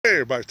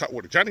everybody, it's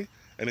Topwater Johnny,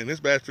 and in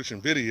this bass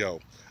fishing video,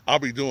 I'll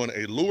be doing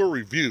a lure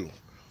review,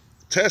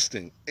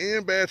 testing,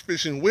 and bass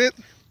fishing with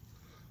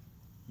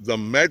the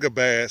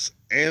Megabass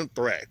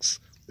Anthrax.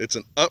 It's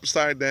an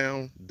upside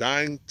down,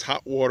 dying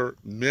topwater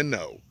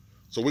minnow.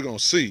 So we're gonna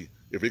see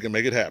if we can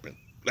make it happen.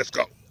 Let's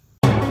go.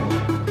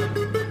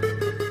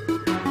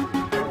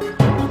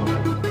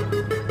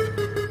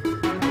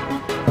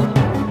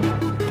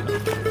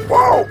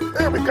 Whoa,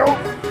 there we go.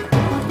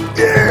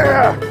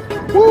 Yeah!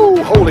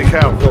 Woo! Holy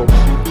cow, folks.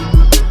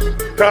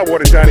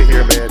 Topwater Johnny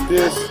here, man.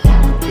 This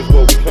is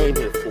what we came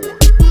here for.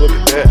 Look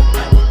at that.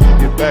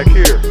 Get back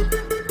here.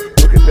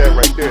 Look at that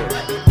right there.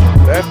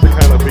 That's the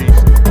kind of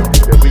beast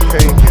that we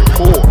came here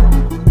for.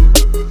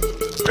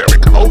 There we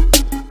go.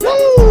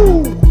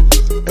 Woo!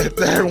 And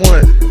that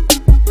one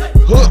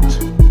hooked.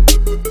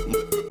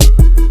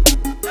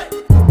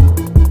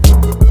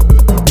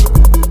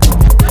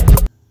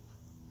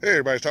 Hey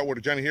everybody, it's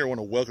Topwater Johnny here. I want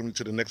to welcome you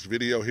to the next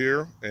video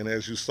here. And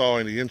as you saw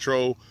in the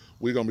intro,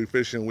 we're going to be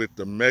fishing with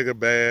the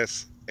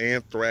Megabass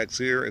Anthrax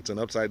here. It's an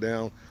upside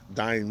down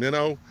dying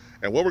minnow.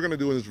 And what we're going to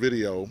do in this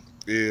video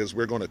is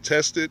we're going to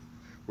test it.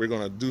 We're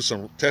going to do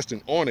some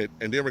testing on it,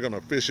 and then we're going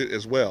to fish it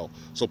as well.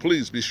 So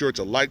please be sure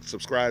to like,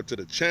 subscribe to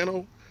the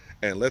channel,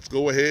 and let's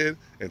go ahead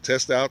and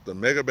test out the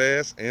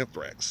Megabass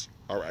Anthrax.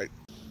 All right,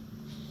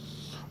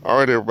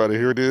 everybody,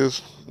 here it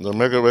is, the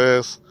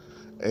Megabass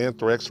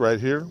Anthrax right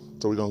here.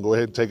 So we're gonna go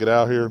ahead and take it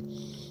out here,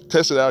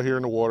 test it out here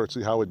in the water,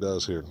 see how it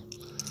does here.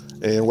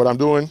 And what I'm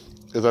doing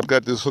is I've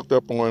got this hooked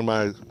up on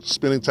my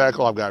spinning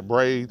tackle. I've got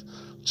braid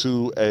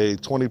to a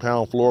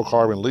 20-pound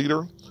fluorocarbon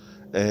leader,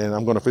 and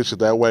I'm gonna fish it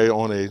that way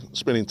on a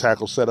spinning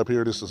tackle setup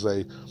here. This is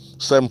a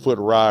 7-foot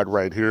rod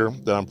right here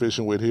that I'm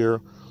fishing with here,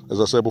 as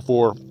I said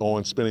before,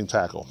 on spinning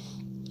tackle.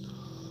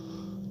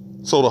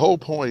 So the whole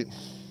point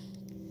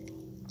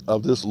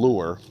of this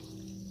lure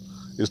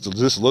is to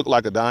just look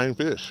like a dying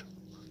fish.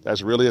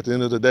 That's really, at the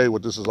end of the day,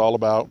 what this is all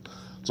about.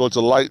 So it's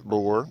a light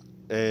lure,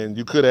 and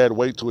you could add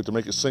weight to it to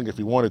make it sink if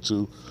you wanted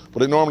to,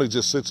 but it normally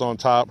just sits on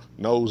top,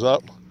 nose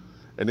up,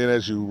 and then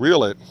as you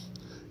reel it,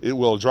 it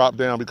will drop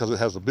down because it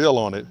has a bill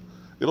on it.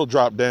 It'll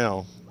drop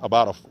down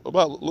about a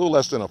little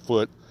less than a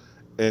foot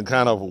and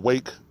kind of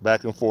wake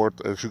back and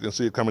forth, as you can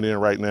see it coming in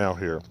right now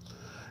here.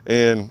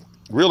 And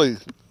really,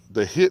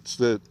 the hits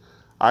that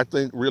I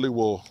think really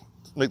will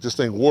make this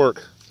thing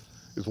work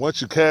is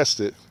once you cast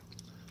it,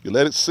 you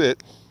let it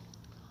sit.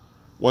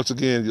 Once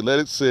again, you let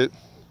it sit,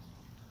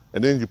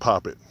 and then you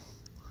pop it.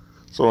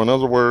 So in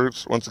other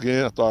words, once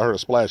again, I thought I heard a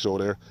splash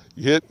over there.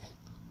 You hit,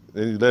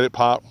 then you let it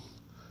pop,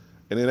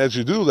 and then as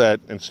you do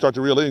that and start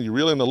to reel in, you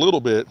reel in a little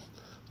bit,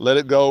 let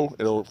it go,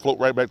 it'll float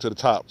right back to the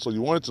top. So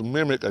you want it to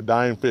mimic a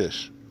dying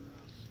fish.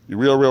 You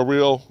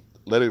reel,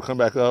 let it come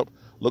back up,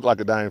 look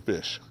like a dying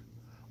fish.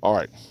 All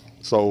right,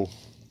 so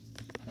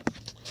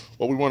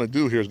what we want to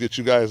do here is get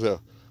you guys a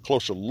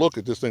closer look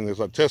at this thing as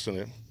I'm testing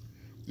it.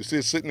 You see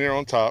it sitting there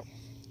on top.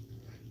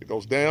 It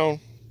goes down,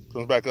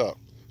 comes back up,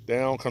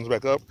 down, comes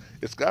back up.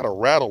 It's got a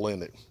rattle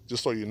in it,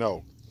 just so you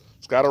know.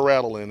 It's got a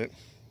rattle in it.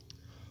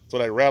 So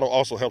that rattle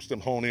also helps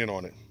them hone in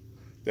on it.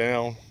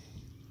 Down,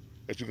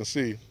 as you can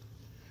see,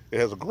 it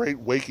has a great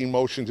waking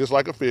motion, just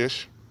like a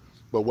fish.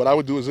 But what I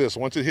would do is this: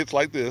 once it hits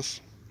like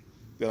this,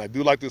 then I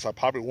do like this. I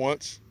pop it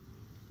once,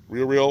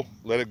 reel,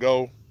 let it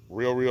go,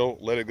 reel,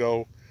 let it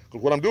go.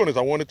 Because what I'm doing is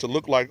I want it to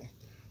look like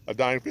a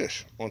dying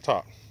fish on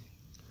top.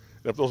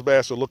 And if those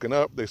bass are looking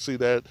up, they see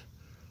that,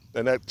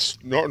 and that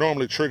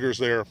normally triggers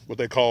their what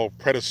they call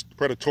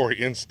predatory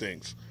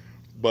instincts.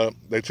 But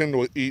they tend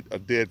to eat a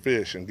dead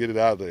fish and get it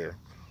out of there.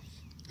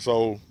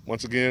 So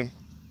once again,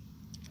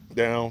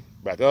 down,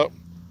 back up,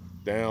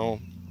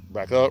 down,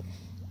 back up,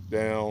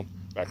 down,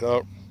 back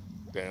up,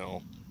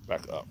 down,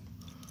 back up.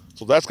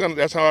 So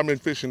that's how I've been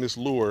fishing this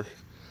lure,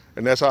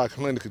 and that's how I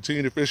plan to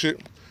continue to fish it,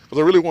 because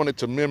I really want it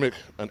to mimic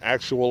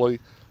actually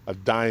a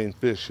dying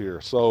fish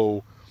here.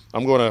 So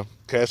I'm going to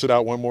cast it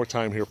out one more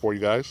time here for you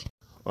guys.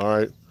 All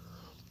right.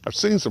 I've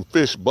seen some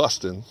fish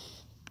busting.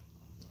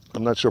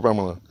 I'm not sure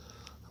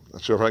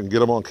if I can get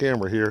them on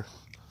camera here,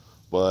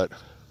 but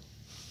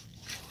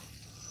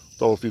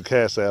throw a few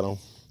casts at them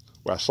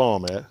where I saw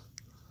them at.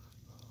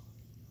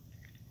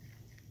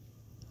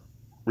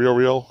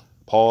 Reel,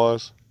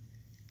 pause.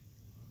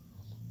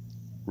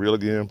 Reel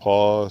again,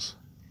 pause.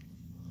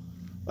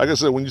 Like I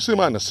said, when you see them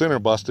out in the center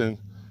busting,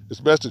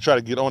 it's best to try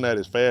to get on that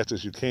as fast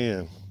as you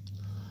can.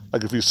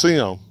 Like if you see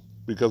them,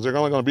 because they're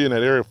only going to be in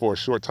that area for a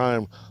short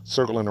time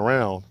circling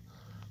around.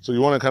 So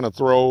you want to kind of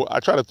I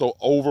try to throw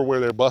over where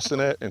they're busting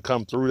at and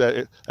come through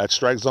that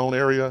strike zone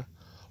area,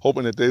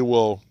 hoping that they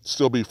will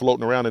still be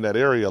floating around in that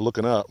area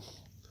looking up.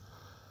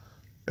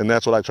 And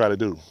that's what I try to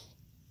do.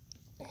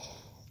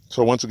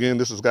 So once again,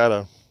 this has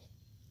got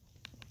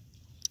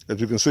as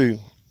you can see,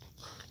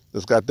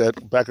 it's got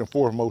that back and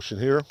forth motion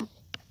here.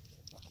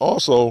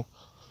 Also,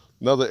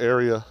 another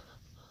area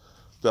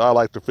that I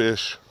like to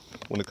fish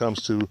when it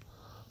comes to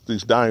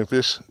these dying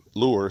fish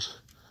lures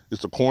is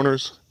the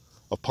corners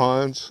of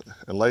ponds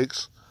and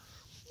lakes,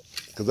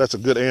 because that's a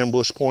good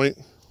ambush point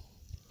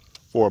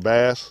for a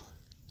bass.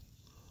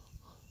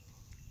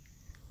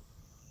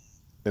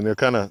 and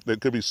they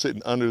could be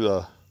sitting under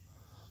the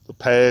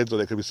pads, or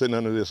they could be sitting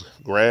under this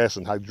grass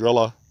and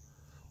hydrilla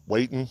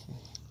waiting.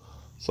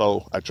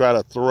 So I try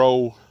to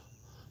throw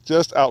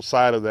just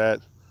outside of that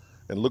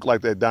and look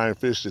like that dying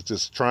fish is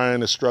just trying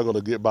to struggle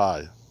to get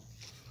by.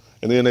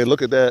 And then they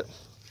look at that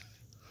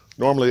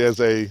normally as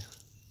a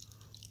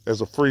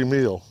free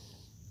meal.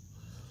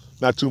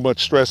 Not too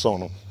much stress on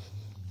them.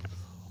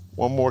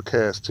 One more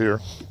cast here.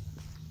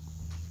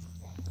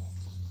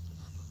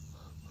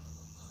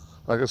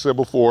 Like I said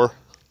before,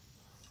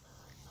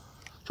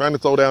 trying to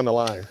throw down the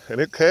line.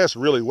 And it casts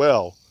really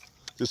well,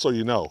 just so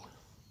you know.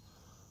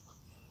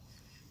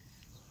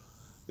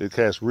 It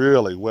casts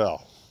really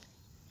well.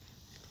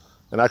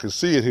 And I can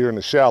see it here in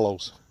the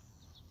shallows.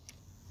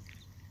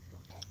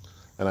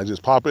 And I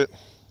just pop it,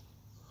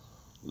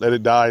 let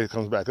it die, it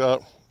comes back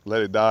up,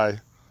 let it die,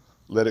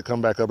 let it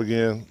come back up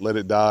again, let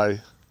it die,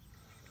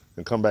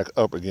 and come back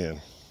up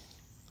again.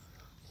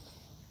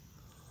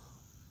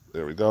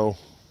 There we go.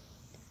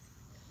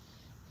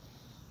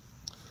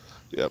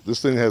 Yep,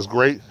 this thing has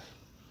great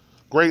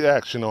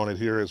action on it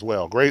here as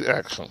well. Great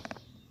action.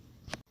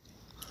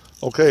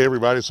 Okay,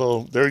 everybody,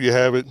 so there you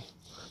have it.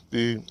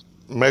 The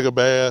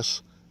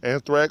Megabass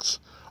Anthrax.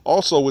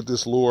 Also with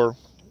this lure,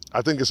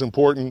 I think it's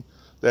important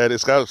that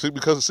it's got,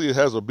 because it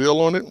has a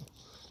bill on it.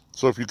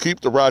 So if you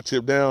keep the rod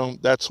tip down,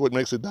 that's what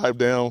makes it dive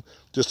down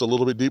just a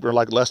little bit deeper,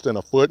 like less than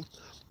a foot.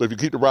 But if you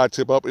keep the rod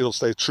tip up, it'll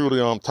stay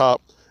truly on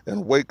top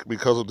and wake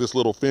because of this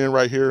little fin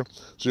right here.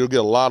 So you'll get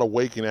a lot of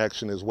waking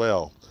action as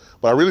well.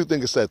 But I really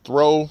think it's that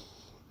throw,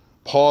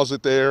 pause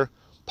it there,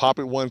 pop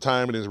it one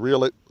time and then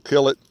reel it,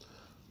 kill it,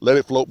 let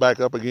it float back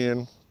up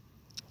again.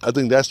 I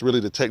think that's really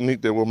the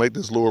technique that will make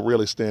this lure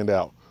really stand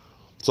out.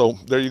 So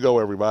there you go,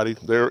 everybody.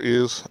 There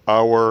is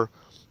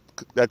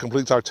that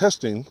completes our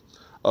testing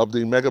of the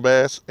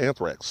Megabass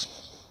Anthrax.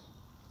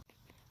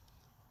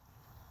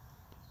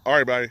 All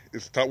right, everybody,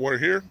 it's Topwater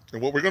here,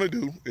 and what we're gonna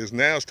do is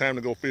now it's time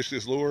to go fish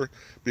this lure,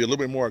 be a little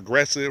bit more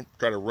aggressive,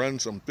 try to run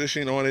some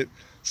fishing on it,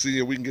 see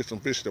if we can get some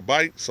fish to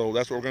bite. So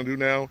that's what we're gonna do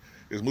now,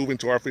 is move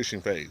into our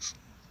fishing phase.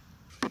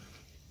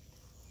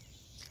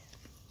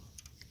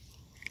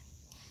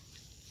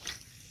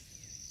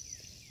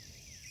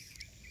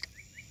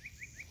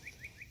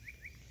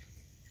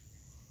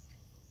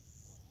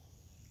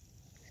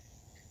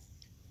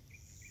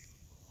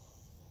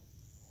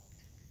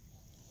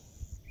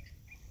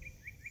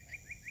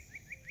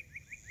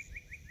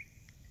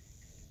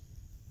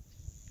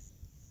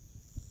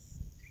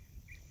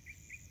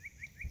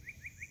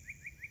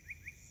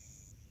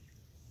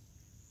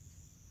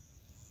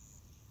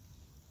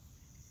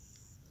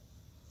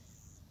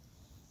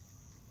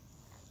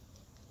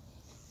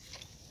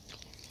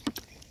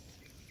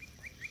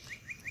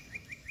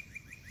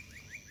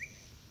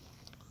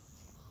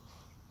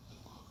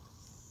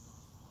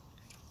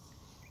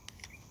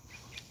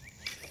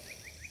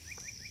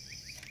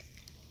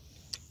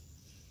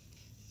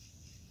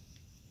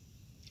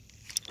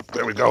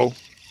 There we go.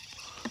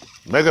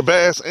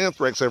 Megabass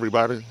Anthrax,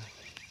 everybody.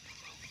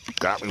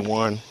 Got me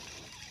one.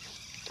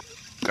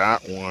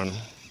 Got one.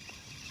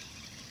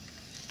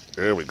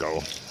 There we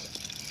go.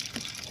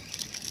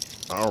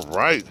 All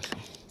right.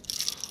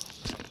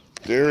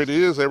 There it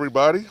is,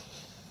 everybody.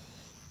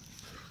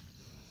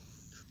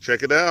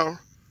 Check it out.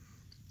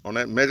 On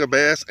that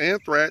Megabass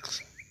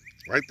Anthrax.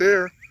 Right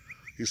there.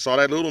 He saw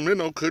that little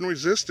minnow, couldn't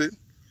resist it.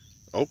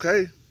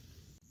 Okay.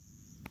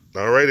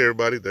 All right,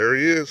 everybody. There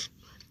he is.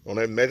 On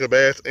that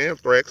Megabass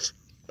Anthrax.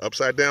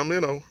 Upside down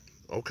minnow.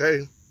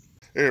 Okay.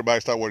 Hey,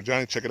 everybody, Topwater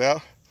Johnny. Check it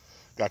out.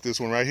 Got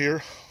this one right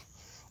here.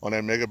 On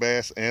that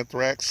Megabass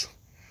Anthrax.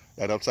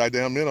 That upside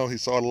down minnow. He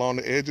saw it along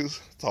the edges.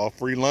 It's all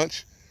free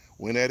lunch.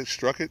 Went at it,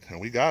 struck it,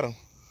 and we got him.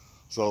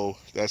 So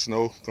that's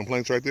no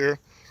complaints right there.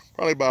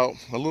 Probably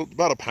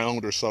about a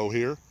pound or so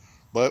here.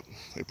 But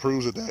it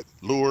proves that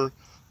lure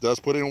does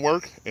put in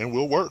work and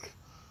will work.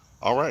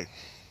 All right.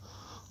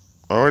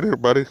 All right,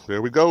 everybody.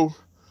 There we go.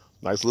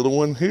 Nice little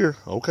one here.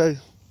 Okay.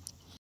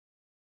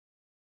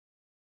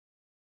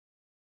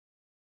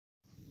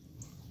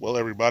 Well,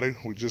 everybody,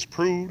 we just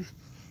proved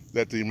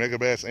that the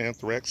Megabass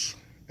Anthrax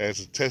as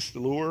a test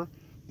lure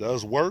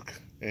does work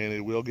and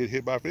it will get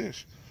hit by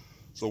fish.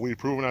 So we've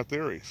proven our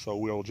theory. So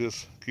we'll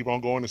just keep on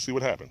going and see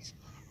what happens.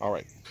 All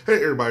right.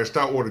 Hey, everybody, it's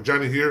Topwater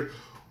Johnny here.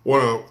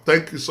 Want to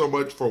thank you so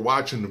much for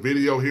watching the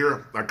video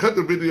here. I cut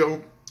the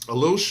video a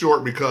little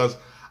short because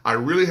I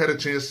really had a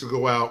chance to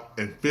go out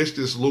and fish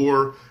this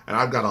lure, and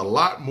I've got a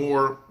lot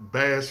more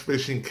bass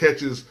fishing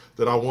catches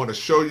that I want to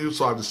show you.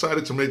 So I've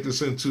decided to make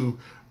this into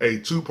a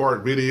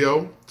two-part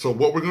video. So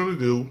what we're going to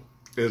do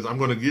is I'm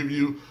going to give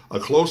you a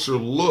closer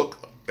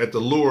look at the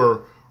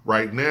lure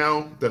right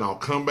now. Then I'll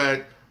come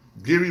back,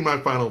 give you my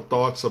final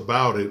thoughts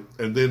about it,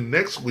 and then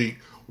next week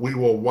we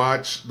will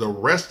watch the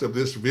rest of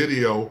this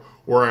video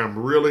where I'm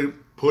really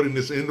putting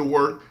this into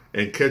work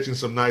and catching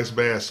some nice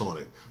bass on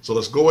it. So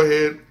let's go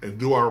ahead and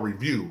do our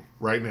review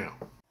right now.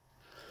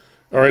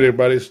 All right,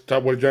 everybody, it's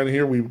Topwater Johnny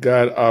here. We've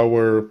got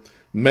our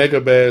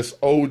Megabass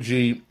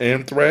OG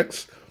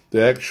Anthrax.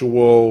 The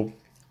actual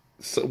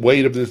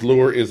weight of this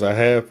lure is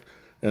 1/2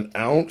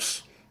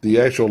 ounce. The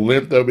actual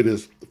length of it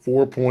is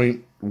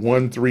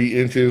 4.13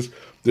 inches.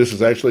 This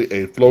is actually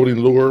a floating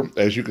lure.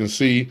 As you can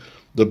see,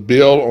 the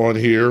bill on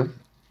here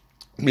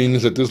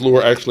means that this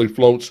lure actually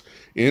floats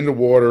in the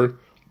water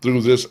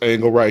through this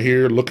angle right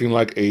here, looking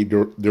like a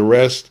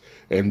duressed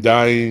and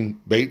dying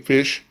bait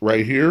fish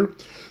right here.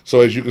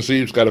 So as you can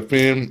see, it's got a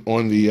fin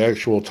on the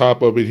actual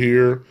top of it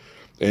here,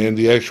 and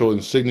the actual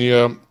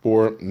insignia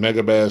for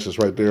Megabass is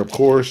right there, of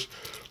course.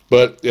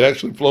 But it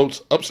actually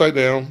floats upside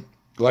down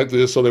like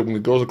this, so that when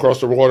it goes across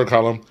the water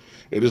column,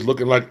 it is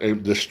looking like a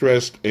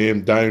distressed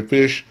and dying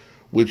fish,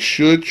 which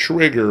should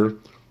trigger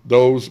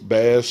those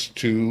bass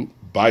to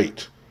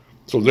bite.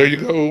 So there you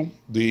go,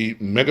 the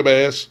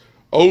Megabass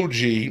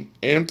OG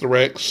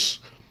Anthrax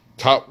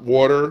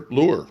Topwater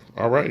lure.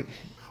 All right.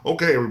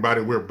 Okay,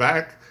 everybody, we're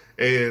back.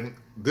 And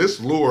this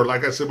lure,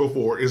 like I said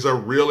before, is a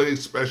really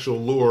special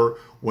lure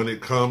when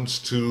it comes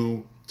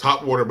to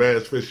topwater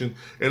bass fishing,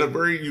 and a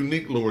very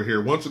unique lure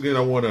here. Once again,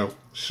 I want to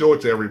show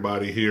it to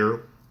everybody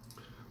here.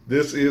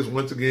 This is,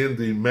 once again,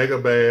 the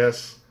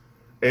Megabass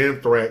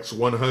Anthrax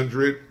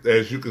 100.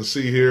 As you can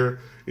see here,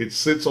 it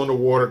sits on the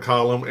water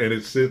column and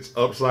it sits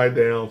upside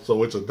down,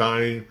 so it's a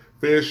dying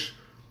fish.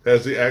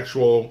 Has the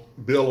actual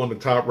bill on the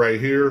top right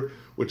here,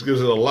 which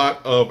gives it a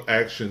lot of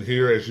action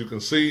here. As you can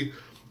see,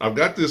 I've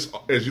got this,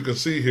 as you can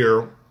see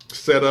here,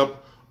 set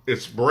up.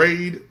 It's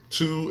braid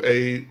to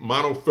a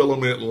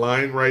monofilament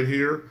line right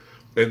here,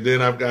 and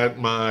then I've got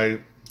my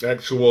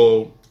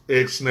actual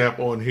egg snap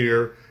on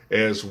here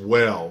as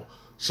well.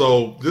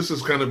 So this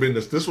has kind of been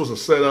this was a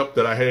setup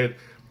that I had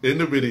in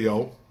the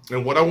video,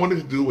 and what I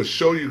wanted to do was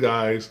show you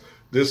guys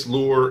this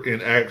lure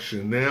in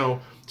action.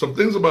 Now, some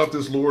things about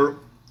this lure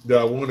that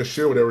I want to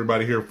share with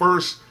everybody here.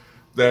 First,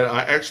 that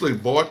I actually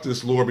bought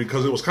this lure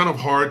because it was kind of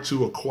hard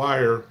to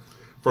acquire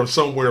from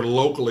somewhere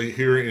locally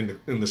here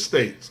in the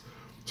States.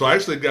 So I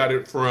actually got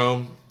it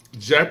from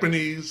Japan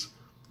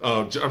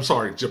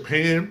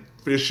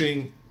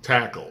Fishing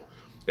Tackle.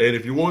 And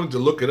if you wanted to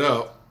look it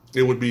up,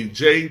 it would be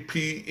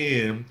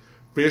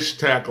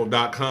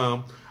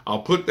jpnfishtackle.com.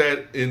 I'll put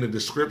that in the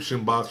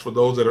description box for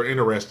those that are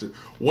interested.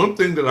 One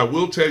thing that I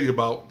will tell you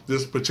about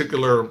this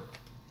particular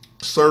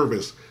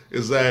service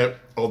is that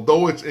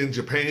although it's in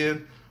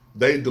Japan,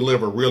 they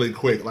deliver really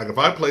quick. Like if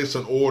I place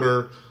an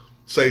order,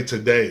 say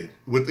today,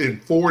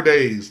 within 4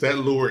 days, that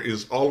lure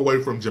is all the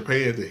way from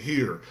Japan to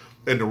here.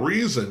 And the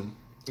reason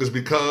is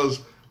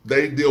because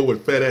they deal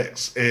with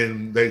FedEx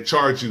and they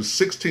charge you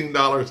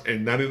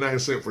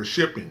 $16.99 for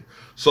shipping.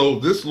 So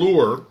this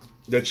lure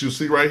that you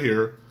see right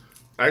here,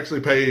 I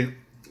actually paid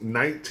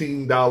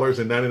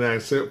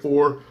 $19.99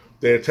 for.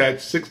 They attach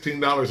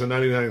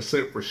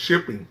 $16.99 for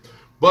shipping.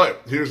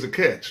 But here's the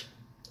catch.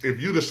 If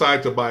you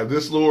decide to buy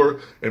this lure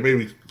and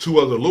maybe 2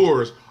 other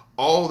lures,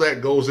 all that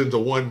goes into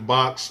one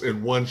box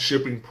and one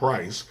shipping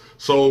price.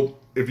 So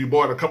if you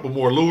bought a couple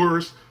more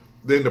lures,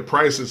 then the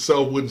price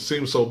itself wouldn't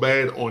seem so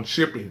bad on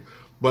shipping.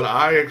 But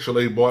I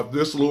actually bought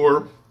this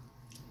lure,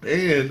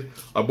 and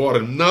I bought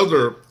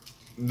another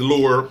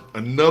lure,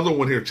 another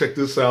one here. Check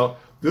this out.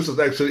 This is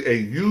actually a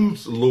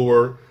used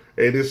lure,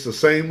 and it's the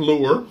same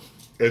lure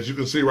as you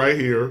can see right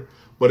here,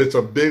 but it's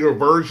a bigger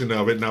version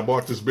of it. And I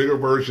bought this bigger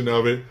version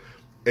of it,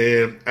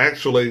 and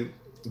actually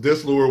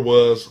this lure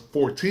was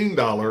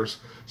 $14.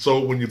 So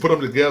when you put them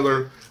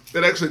together,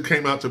 it actually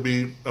came out to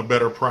be a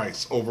better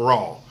price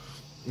overall.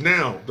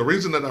 Now, the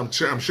reason that I'm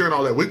sharing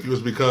all that with you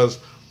is because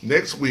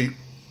next week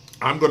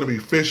I'm going to be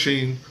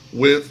fishing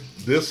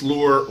with this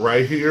lure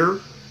right here,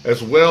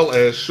 as well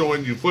as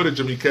showing you footage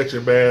of me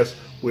catching bass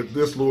with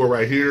this lure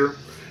right here.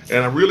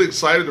 And I'm really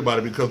excited about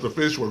it because the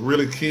fish were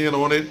really keen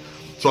on it.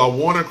 So I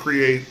want to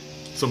create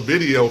some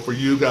video for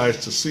you guys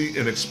to see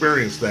and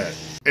experience that.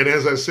 And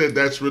as I said,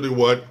 that's really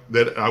what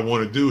that I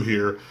want to do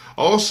here.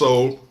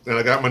 Also, and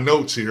I got my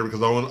notes here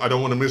because I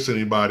don't want to miss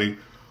anybody,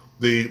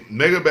 the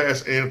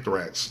Megabass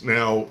Anthrax.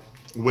 Now,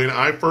 when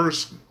I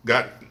first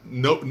got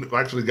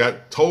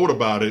told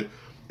about it,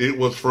 it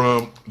was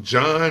from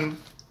John,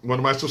 one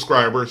of my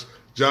subscribers,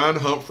 John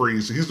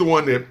Humphreys. He's the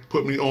one that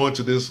put me on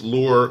to this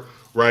lure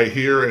right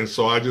here. And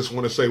so I just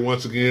want to say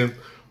once again,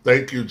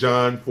 thank you,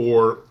 John,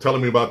 for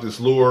telling me about this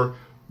lure.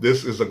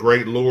 This is a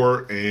great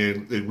lure,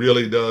 and it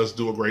really does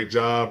do a great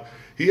job.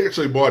 He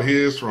actually bought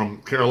his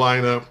from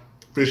Carolina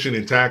Fishing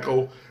and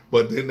Tackle,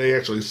 but then they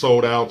actually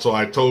sold out. So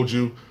I told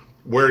you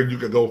where you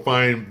could go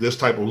find this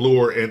type of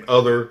lure and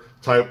other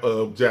type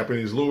of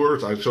Japanese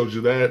lures. I showed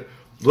you that.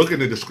 Look in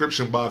the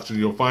description box and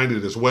you'll find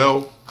it as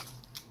well.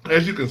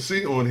 As you can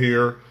see on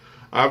here,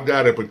 I've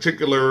got a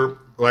particular,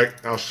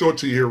 like I'll show it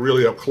to you here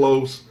really up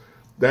close.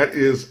 That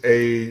is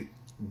a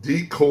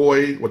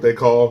decoy, what they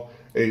call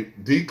a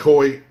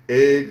decoy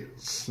egg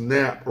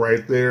snap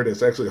right there.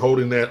 That's actually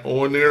holding that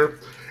on there.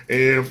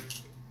 And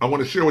I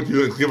want to share with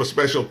you and give a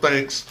special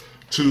thanks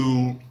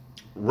to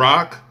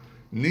Rock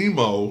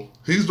Nemo.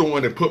 He's the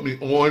one that put me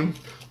on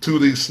to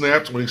these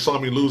snaps when he saw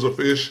me lose a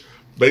fish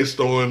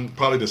based on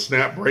probably the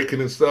snap breaking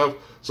and stuff.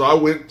 So I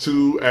went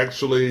to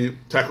actually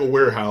Tackle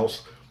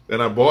Warehouse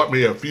and I bought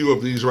me a few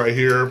of these right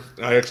here.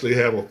 I actually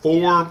have a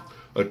 4,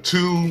 a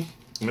 2,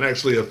 and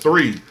actually a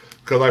 3.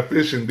 because I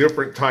fish in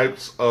different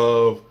types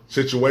of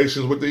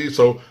situations with these.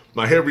 So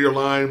my heavier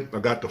line, I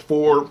got the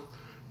 4,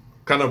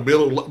 kind of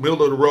middle of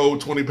the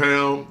road, 20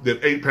 pound, then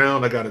 8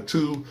 pound, I got a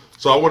 2.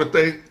 So I want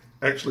to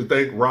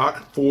thank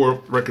Rock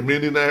for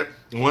recommending that.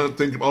 I want to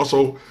thank him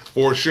also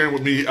for sharing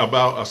with me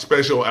about a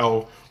special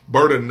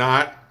Alberta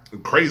knot,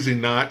 crazy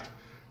knot.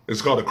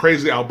 It's called a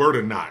crazy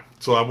Alberta knot.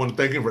 So I want to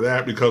thank him for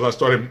that, because I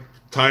started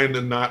tying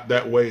the knot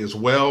that way as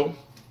well.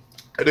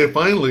 And then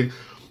finally,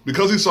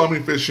 because he saw me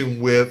fishing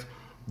with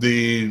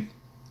and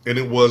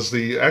it was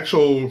the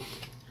actual,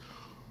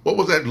 what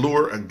was that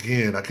lure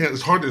again?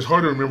 It's hard to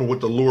remember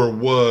what the lure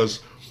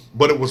was,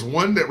 but it was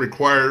one that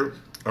required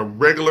a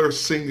regular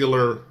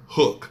singular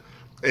hook.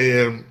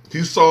 And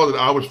he saw that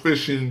I was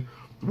fishing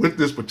with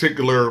this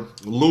particular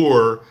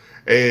lure,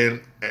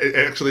 and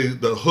actually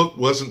the hook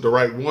wasn't the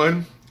right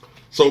one.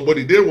 So what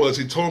he did was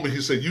he told me, he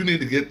said, you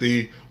need to get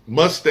the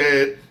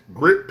Mustad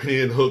grip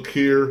pin hook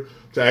here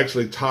to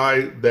actually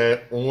tie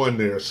that on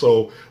there.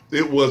 So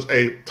it was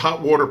a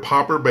topwater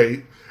popper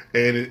bait,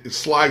 and it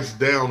slides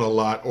down a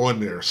lot on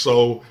there.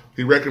 So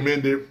he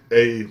recommended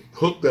a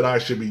hook that I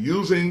should be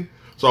using.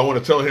 So I want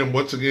to tell him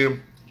once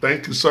again,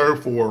 thank you, sir,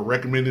 for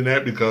recommending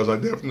that, because I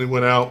definitely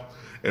went out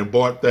and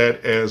bought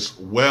that as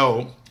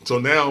well. So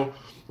now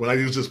when I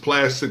use this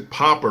plastic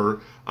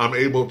popper, I'm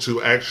able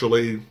to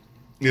actually,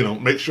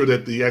 make sure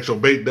that the actual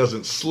bait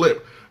doesn't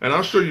slip. And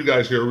I'll show you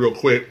guys here real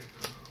quick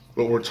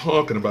what we're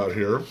talking about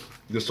here,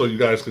 just so you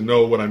guys can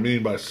know what I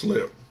mean by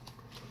slip.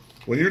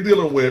 When you're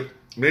dealing with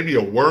maybe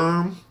a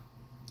worm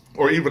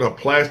or even a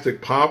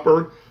plastic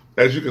popper,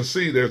 as you can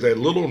see, there's that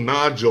little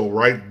nodule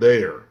right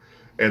there.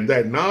 And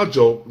that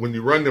nodule, when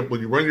you run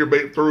your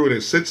bait through it,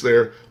 it sits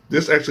there.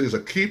 This actually is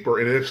a keeper,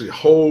 and it actually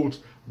holds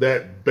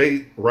that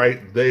bait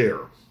right there.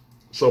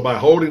 So by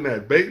holding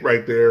that bait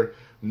right there,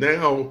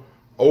 now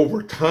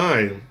over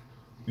time,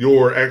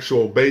 your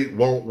actual bait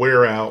won't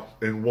wear out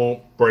and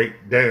won't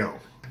break down.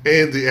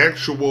 And the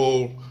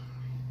actual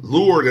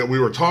lure that we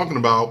were talking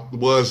about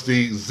was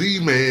the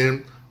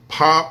Z-Man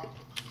Pop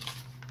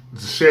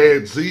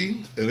Shad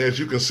Z. And as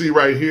you can see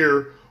right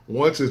here,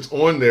 once it's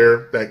on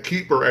there, that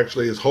keeper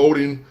actually is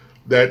holding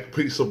that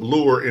piece of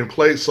lure in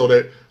place, so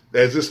that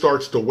as it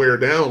starts to wear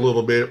down a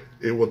little bit,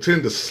 it will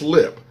tend to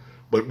slip.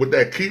 But with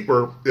that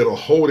keeper, it'll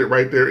hold it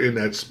right there in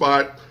that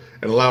spot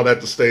and allow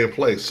that to stay in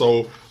place.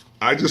 So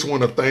I just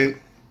want to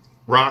thank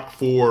Rock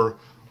for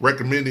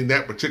recommending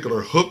that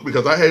particular hook,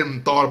 because I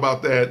hadn't thought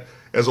about that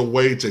as a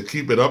way to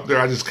keep it up there.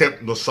 I just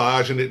kept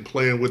massaging it and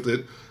playing with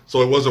it,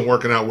 so it wasn't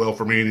working out well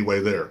for me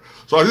anyway there.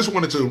 So I just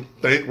wanted to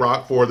thank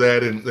Rock for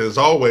that. And as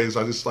always,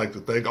 I just like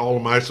to thank all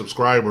of my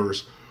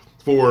subscribers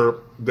for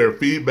their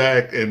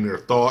feedback and their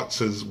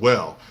thoughts as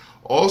well.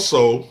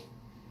 Also,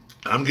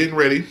 I'm getting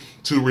ready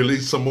to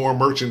release some more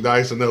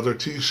merchandise, another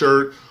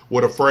t-shirt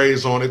with a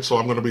phrase on it. So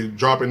I'm going to be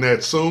dropping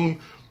that soon.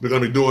 We're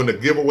going to be doing the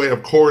giveaway,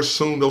 of course,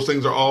 soon. Those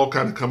things are all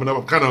kind of coming up.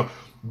 I'm kind of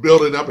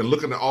building up and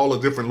looking at all the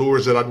different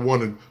lures that I'd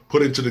want to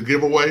put into the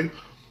giveaway.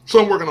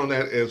 So I'm working on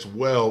that as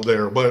well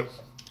there. But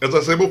as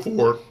I said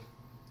before,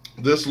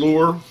 this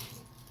lure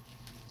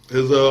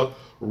is a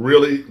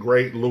really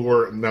great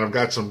lure, and I've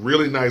got some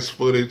really nice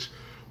footage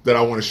that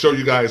I want to show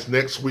you guys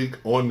next week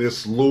on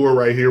this lure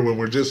right here, when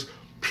we're just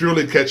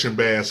purely catching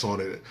bass on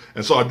it.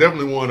 And so I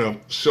definitely want to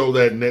show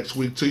that next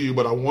week to you,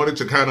 but I wanted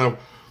to kind of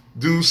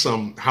do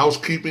some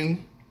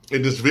housekeeping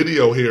in this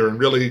video here and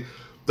really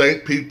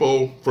thank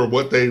people for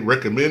what they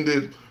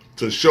recommended,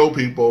 to show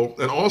people,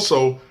 and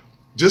also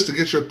just to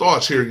get your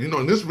thoughts here.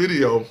 In this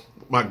video,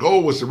 my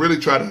goal was to really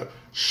try to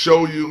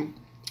show you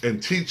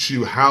and teach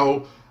you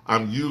how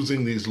I'm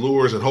using these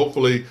lures, and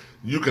hopefully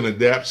you can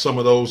adapt some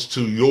of those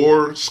to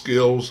your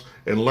skills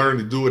and learn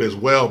to do it as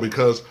well.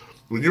 Because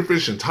when you're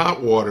fishing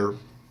topwater,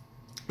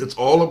 it's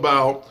all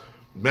about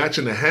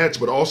matching the hatch,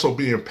 but also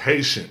being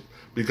patient.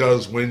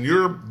 Because when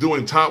you're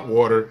doing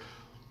topwater,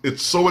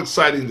 it's so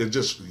exciting to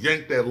just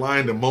yank that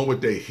line the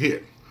moment they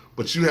hit.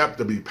 But you have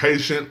to be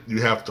patient.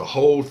 You have to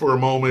hold for a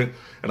moment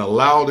and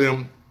allow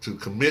them to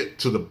commit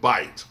to the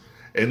bite.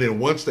 And then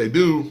once they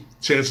do,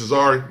 chances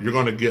are you're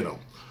going to get them.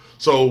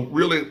 So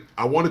really,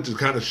 I wanted to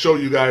kind of show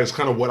you guys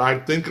kind of what I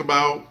think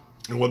about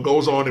and what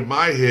goes on in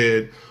my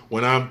head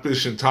when I'm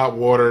fishing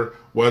topwater,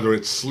 whether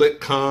it's slick,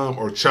 calm,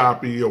 or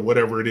choppy, or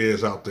whatever it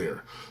is out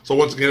there. So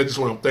once again, I just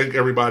want to thank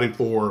everybody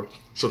for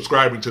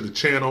subscribing to the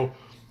channel.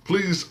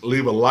 Please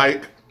leave a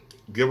like,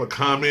 give a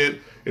comment.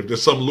 If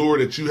there's some lure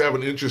that you have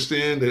an interest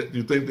in that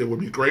you think that would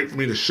be great for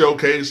me to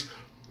showcase,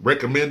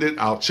 recommend it.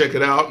 I'll check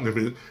it out, and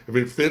if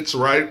it fits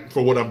right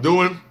for what I'm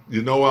doing,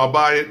 I'll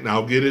buy it and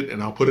I'll get it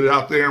and I'll put it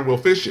out there and we'll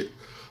fish it.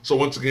 So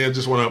once again,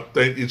 just want to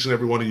thank each and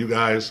every one of you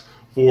guys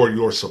for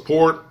your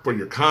support, for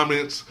your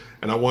comments,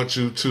 and I want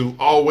you to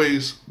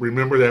always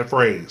remember that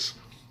phrase: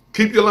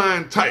 keep your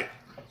line tight,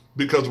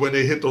 because when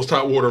they hit those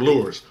topwater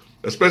lures,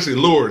 especially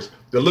lures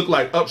that look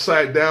like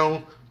upside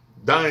down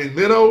dying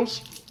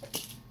minnows,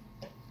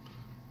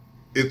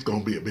 it's going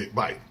to be a big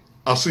bite.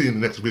 I'll see you in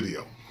the next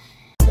video.